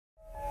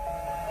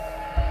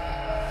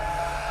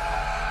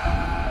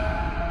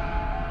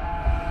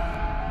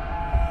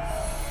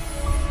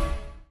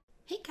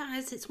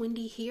guys, it's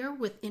Wendy here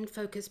with In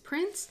Focus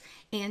Prints,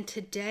 and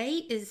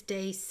today is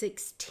day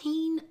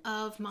 16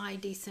 of my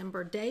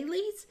December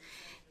dailies,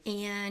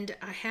 and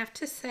I have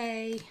to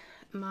say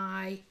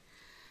my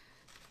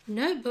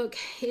notebook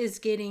is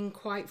getting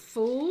quite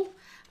full.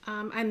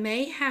 I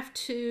may have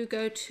to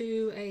go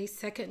to a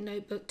second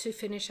notebook to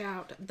finish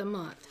out the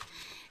month,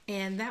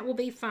 and that will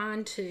be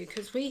fine too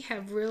because we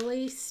have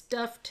really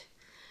stuffed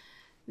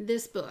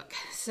this book.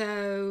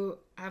 So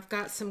I've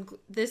got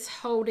this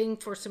holding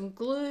for some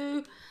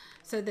glue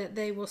so that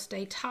they will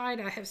stay tight.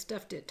 I have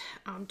stuffed it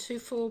too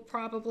full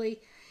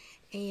probably,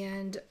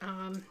 and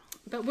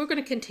but we're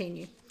going to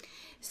continue.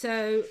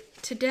 So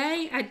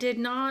today I did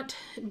not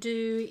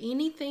do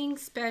anything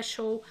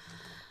special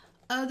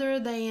other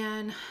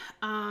than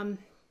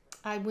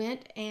I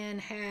went and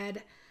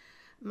had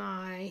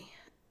my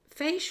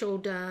facial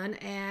done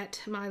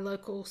at my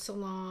local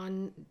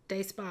Salon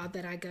Day Spa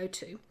that I go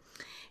to.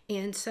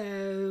 And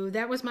so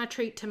that was my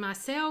treat to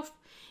myself,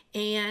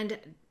 and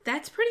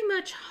that's pretty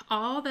much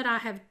all that I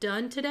have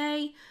done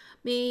today.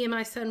 Me and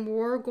my son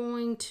were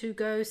going to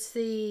go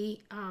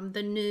see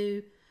the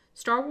new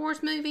Star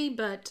Wars movie,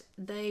 but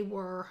they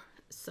were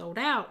sold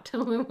out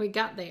when we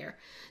got there.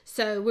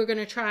 So we're going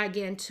to try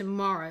again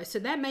tomorrow. So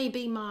that may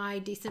be my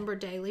December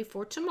daily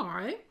for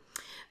tomorrow,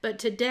 but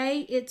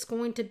today it's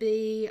going to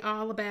be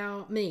all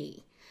about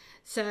me.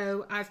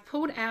 So I've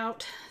pulled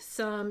out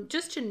some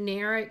just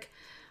generic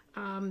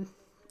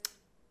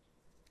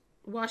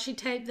washi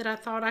tape that I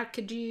thought I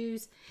could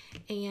use,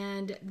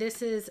 and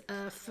this is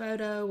a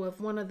photo of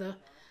one of the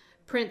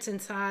prints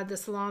inside the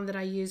salon that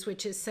I use,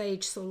 which is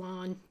Sage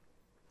Salon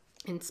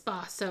and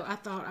Spa. So I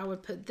thought I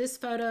would put this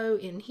photo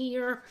in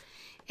here,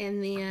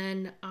 and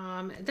then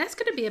that's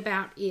going to be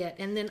about it.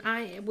 And then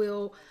I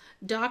will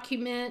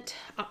document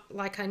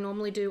like I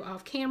normally do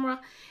off camera,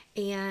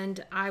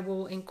 and I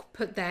will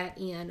put that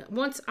in.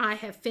 Once I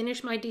have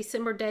finished my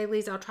December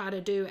dailies, I'll try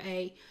to do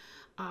a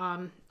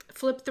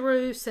flip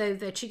through so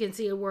that you can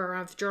see where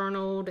I've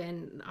journaled,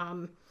 and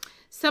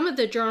some of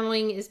the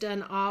journaling is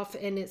done off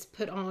and it's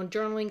put on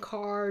journaling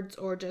cards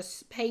or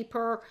just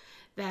paper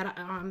that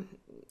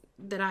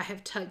that I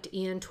have tucked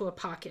into a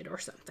pocket or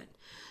something.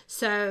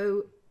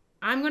 So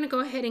I'm going to go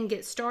ahead and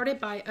get started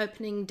by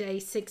opening day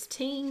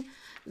 16,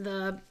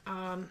 the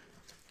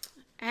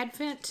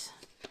Advent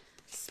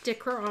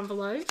sticker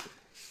envelope.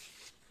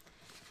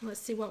 Let's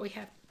see what we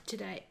have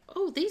today.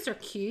 Oh, these are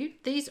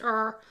cute. These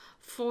are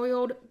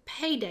foiled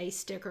payday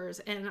stickers,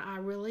 and I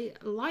really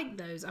like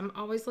those. I'm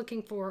always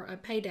looking for a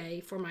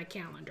payday for my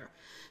calendar,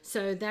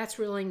 so that's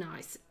really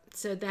nice.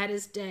 So that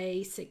is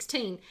day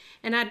 16,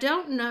 and I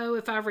don't know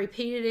if I've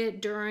repeated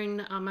it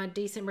during my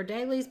December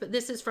dailies, but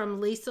this is from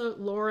Lisa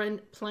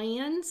Lauren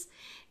Plans,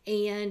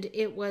 and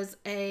it was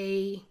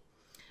a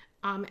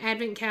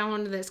advent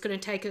calendar that's going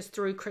to take us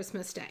through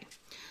Christmas Day.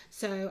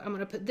 So I'm going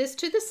to put this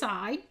to the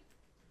side,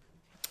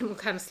 and we'll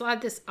kind of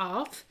slide this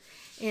off.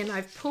 And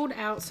I've pulled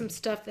out some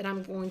stuff that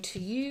I'm going to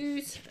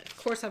use. Of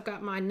course, I've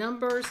got my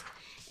numbers.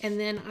 And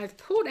then I've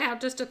pulled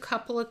out just a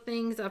couple of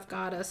things. I've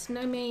got a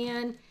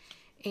snowman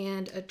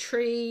and a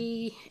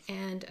tree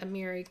and a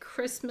Merry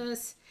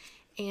Christmas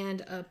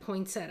and a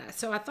poinsettia.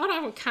 So I thought I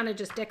would kind of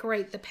just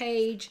decorate the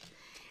page.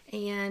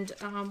 And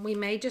we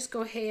may just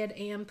go ahead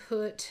and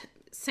put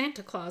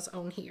Santa Claus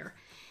on here.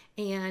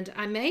 And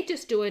I may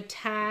just do a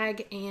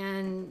tag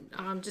and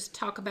just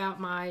talk about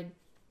my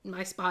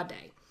spa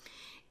day.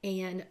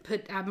 And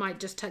I might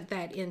just tuck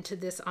that into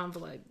this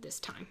envelope this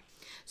time.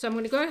 So I'm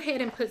going to go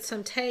ahead and put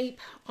some tape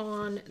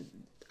on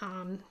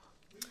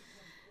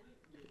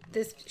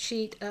this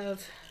sheet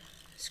of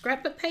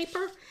scrapbook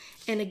paper.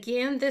 And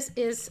again, this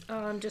is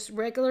just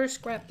regular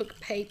scrapbook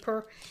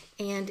paper,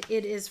 and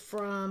it is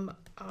from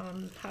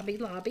Hobby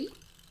Lobby.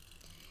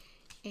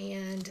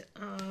 And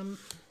I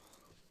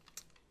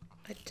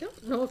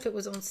don't know if it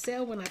was on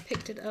sale when I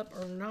picked it up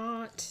or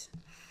not.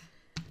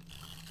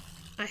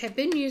 I have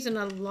been using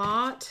a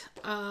lot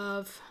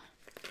of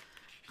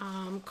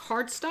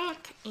cardstock,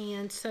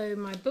 and so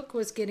my book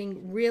was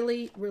getting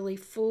really, really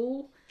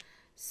full.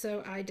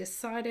 So I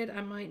decided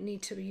I might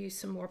need to use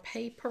some more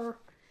paper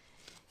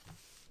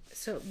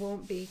so it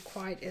won't be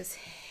quite as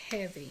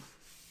heavy.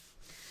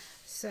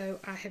 So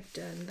I have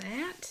done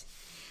that.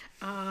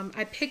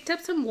 I picked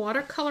up some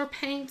watercolor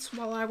paints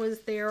while I was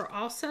there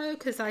also,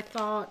 because I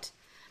thought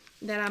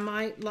that I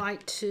might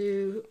like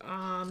to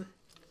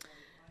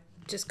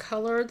just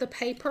color the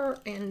paper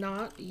and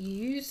not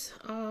use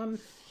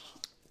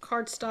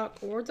cardstock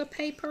or the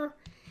paper.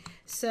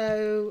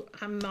 So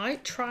I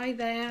might try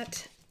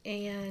that.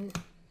 And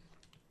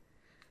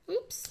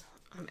oops,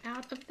 I'm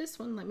out of this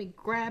one. Let me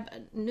grab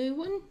a new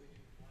one.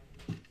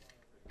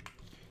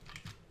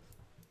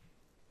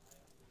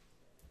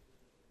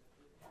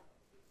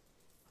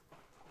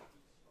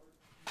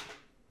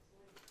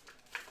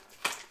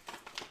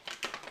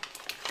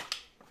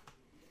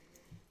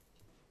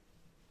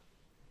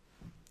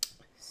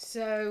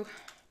 So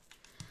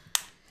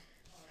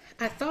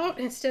I thought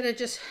instead of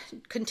just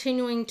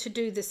continuing to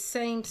do the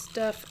same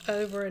stuff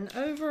over and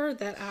over,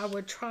 that I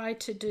would try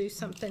to do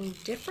something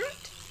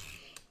different.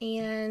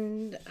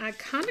 And I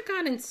kind of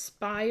got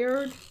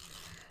inspired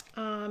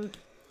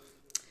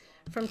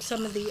from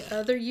some of the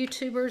other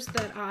YouTubers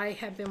that I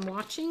have been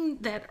watching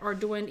that are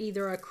doing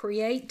either a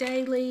Create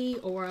Daily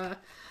or a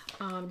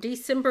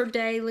December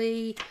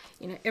Daily.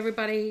 You know,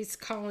 everybody's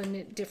calling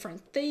it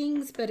different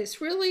things, but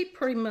it's really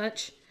pretty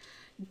much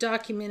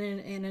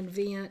documenting an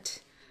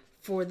event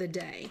for the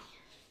day.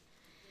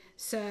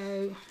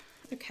 So,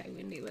 okay,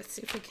 Wendy, let's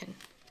see if we can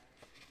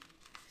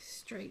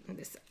straighten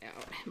this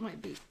out. It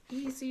might be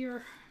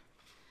easier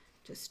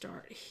to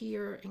start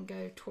here and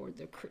go toward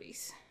the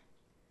crease.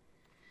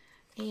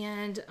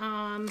 And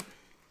I'm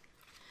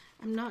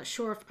not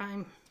sure if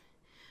I'm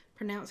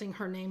pronouncing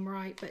her name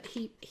right, but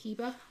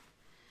Heba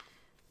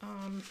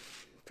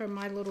from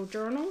My Little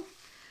Journal.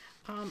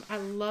 I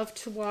love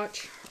to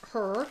watch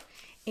her,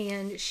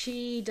 and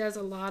she does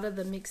a lot of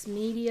the mixed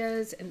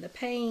medias and the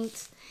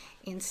paints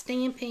and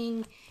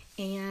stamping,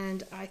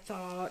 and I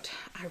thought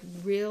I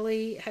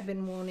really have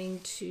been wanting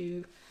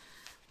to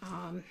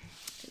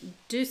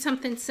do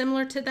something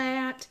similar to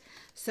that.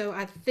 So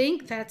I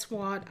think that's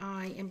what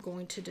I am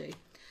going to do.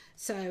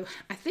 So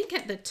I think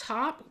at the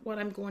top, what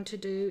I'm going to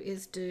do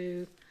is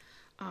do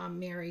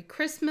Merry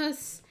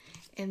Christmas,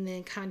 and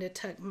then kind of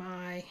tuck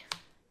my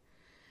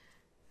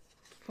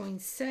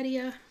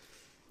poinsettia.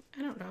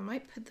 I don't know, I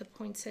might put the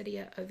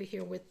poinsettia over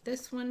here with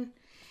this one,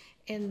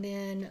 and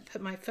then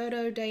put my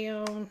photo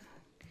down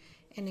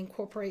and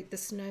incorporate the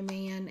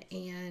snowman,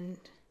 and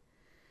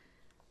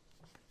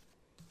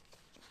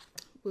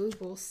we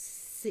will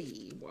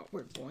see what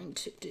we're going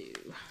to do.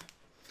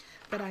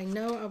 But I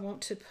know I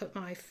want to put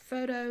my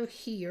photo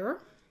here.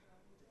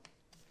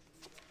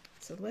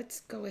 So let's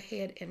go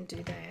ahead and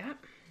do that.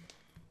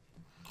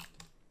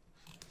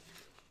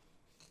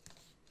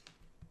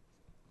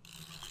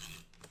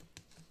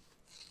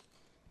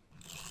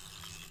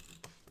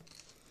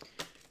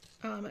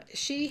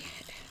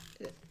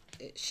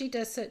 She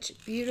does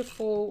such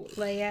beautiful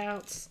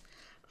layouts.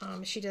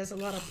 She does a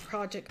lot of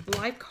project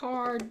life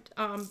card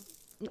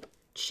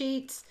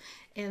sheets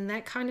and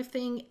that kind of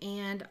thing,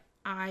 and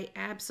I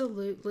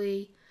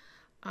absolutely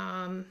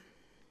love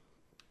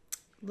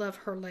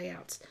her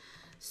layouts.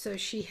 So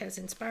she has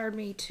inspired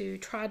me to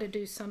try to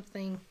do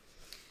something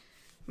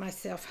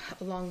myself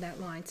along that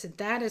line. So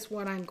that is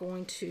what I'm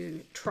going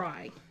to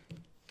try.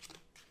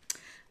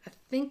 I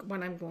think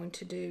what I'm going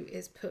to do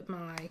is put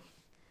my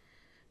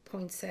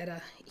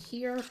poinsettia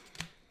here.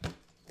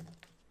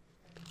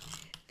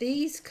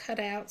 These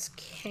cutouts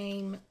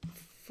came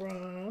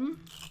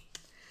from,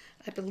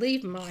 I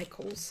believe,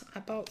 Michael's. I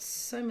bought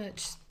so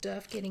much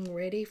stuff getting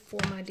ready for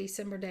my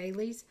December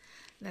dailies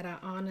that I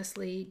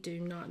honestly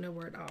do not know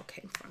where it all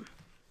came from.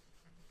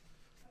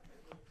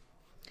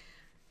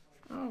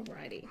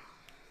 Alrighty,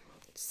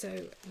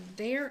 so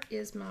there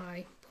is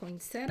my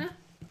poinsettia,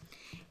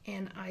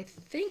 and I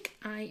think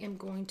I am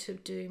going to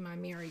do my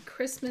Merry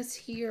Christmas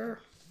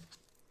here.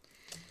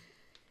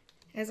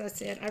 As I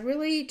said, I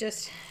really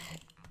just,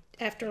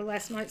 after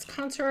last night's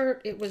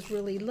concert, it was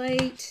really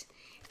late,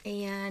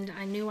 and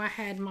I knew I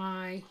had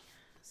my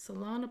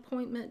salon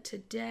appointment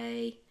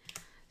today,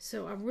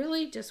 so I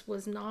really just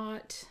was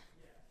not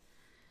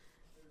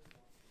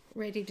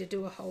ready to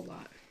do a whole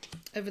lot.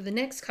 Over the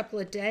next couple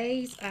of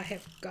days, I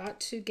have got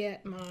to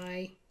get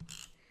my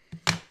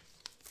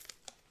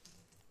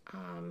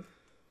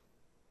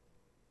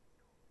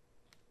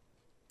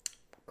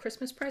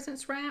Christmas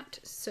presents wrapped.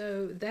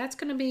 So that's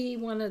going to be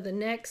one of the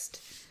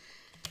next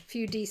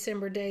few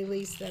December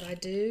dailies that I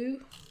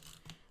do.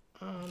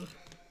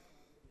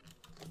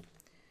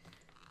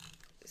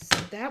 So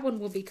that one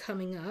will be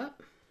coming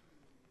up.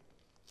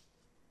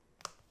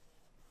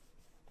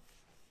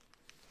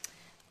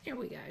 There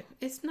we go.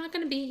 It's not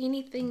going to be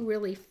anything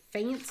really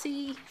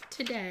fancy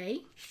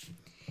today.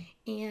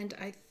 And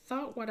I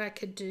thought what I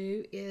could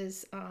do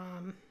is,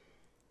 I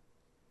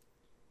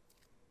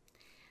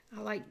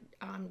like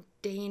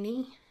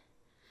Danny.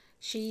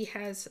 She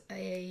has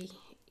a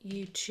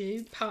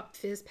YouTube, Pop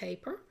Fizz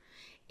Paper.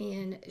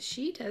 And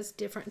she does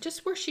different,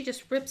 just where she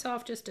just rips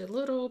off just a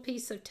little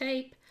piece of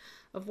tape,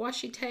 of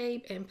washi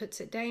tape, and puts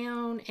it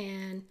down.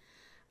 And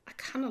I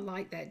kind of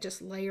like that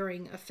just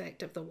layering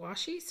effect of the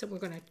washi, so we're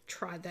going to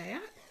try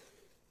that.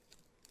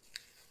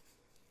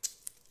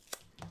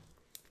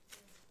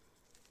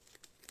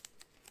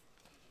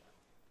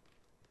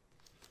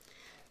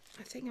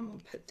 I think I'm going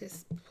to put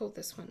this, pull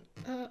this one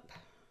up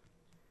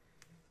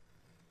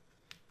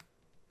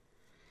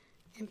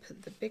and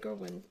put the bigger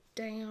one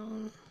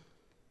down.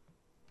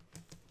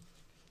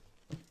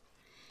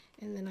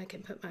 And then I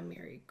can put my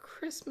Merry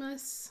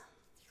Christmas.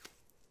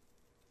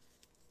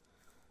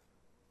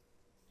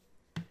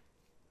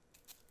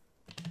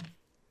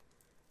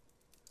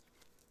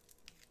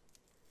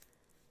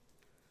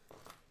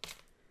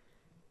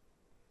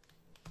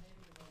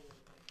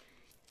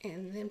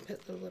 And then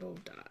put the little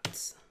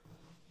dots.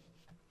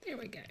 There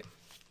we go.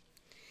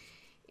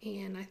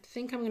 And I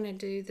think I'm going to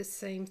do the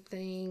same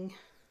thing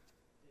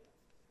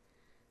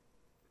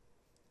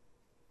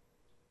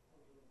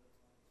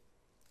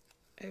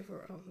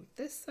over on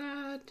this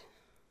side.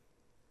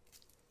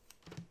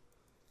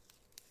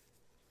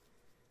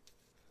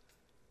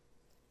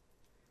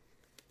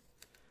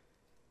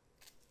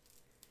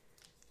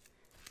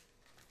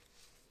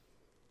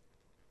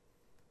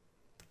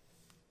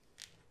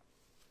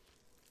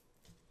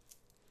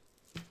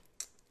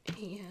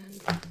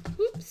 And,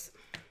 oops.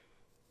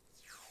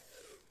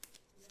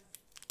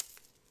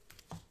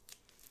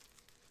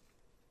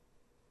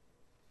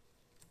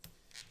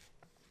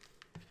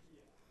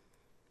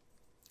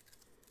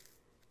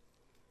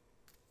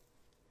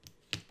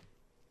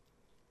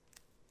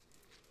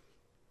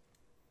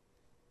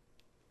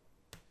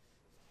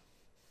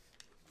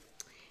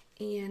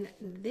 And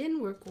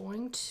then we're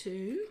going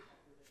to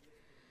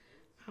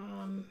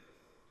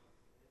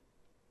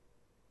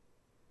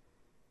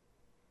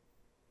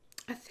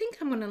I think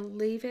I'm going to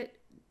leave it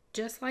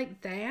just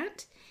like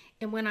that.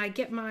 And when I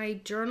get my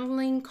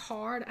journaling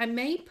card, I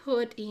may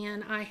put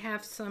in, I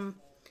have some,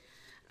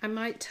 I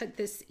might tuck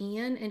this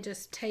in and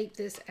just tape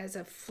this as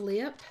a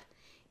flip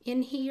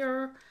in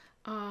here,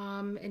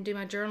 and do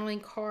my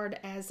journaling card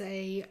as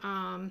a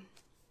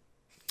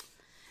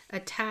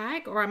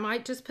tag, or I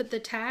might just put the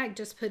tag,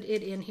 just put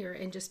it in here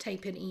and just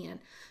tape it in.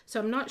 So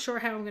I'm not sure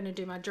how I'm going to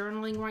do my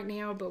journaling right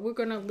now, but we're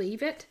going to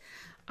leave it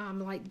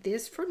like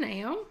this for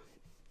now.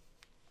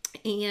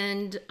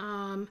 And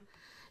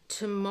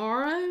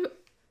tomorrow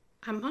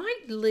I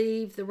might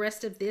leave the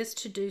rest of this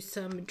to do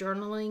some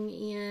journaling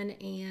in,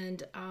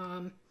 and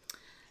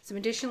some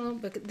additional,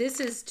 but this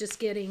is just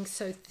getting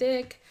so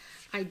thick.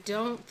 I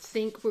don't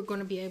think we're going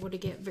to be able to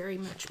get very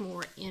much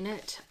more in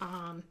it,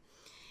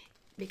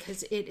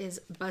 because it is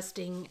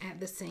busting at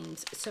the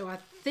seams. So I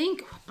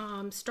think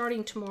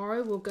starting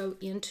tomorrow we'll go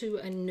into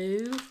a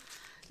new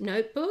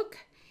notebook,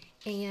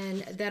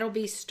 and that'll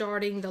be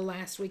starting the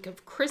last week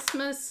of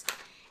Christmas.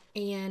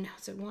 And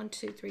so 1,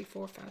 2, 3,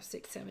 4, 5,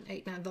 6, 7,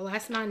 8, 9, the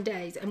last 9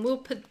 days. And we'll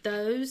put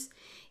those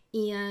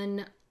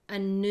in a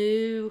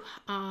new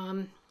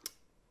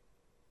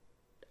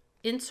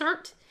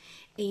insert.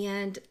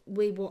 And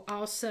we will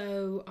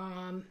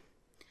also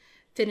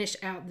finish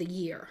out the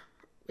year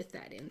with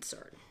that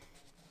insert.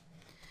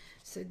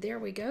 So there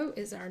we go,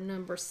 is our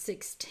number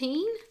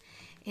 16.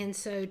 And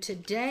so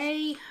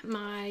today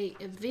my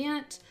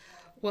event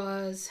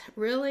was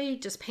really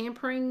just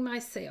pampering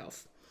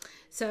myself.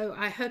 So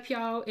I hope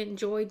y'all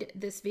enjoyed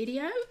this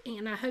video,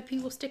 and I hope you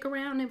will stick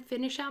around and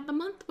finish out the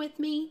month with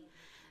me.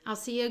 I'll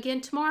see you again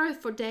tomorrow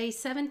for day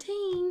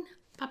 17.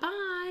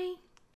 Bye-bye.